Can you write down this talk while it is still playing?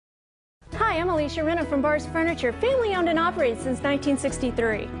I'm Alicia Renna from Bars Furniture, family owned and operated since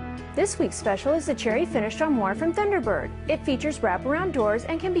 1963. This week's special is the cherry finished armoire from Thunderbird. It features wraparound doors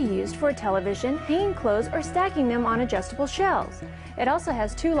and can be used for a television, hanging clothes, or stacking them on adjustable shelves. It also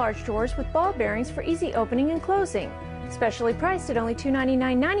has 2 large drawers with ball bearings for easy opening and closing. Specially priced at only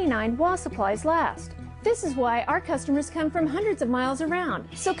 $299.99 while supplies last. This is why our customers come from hundreds of miles around.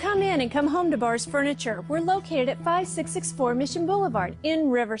 So come in and come home to Bars Furniture. We're located at 5664 Mission Boulevard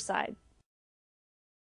in Riverside.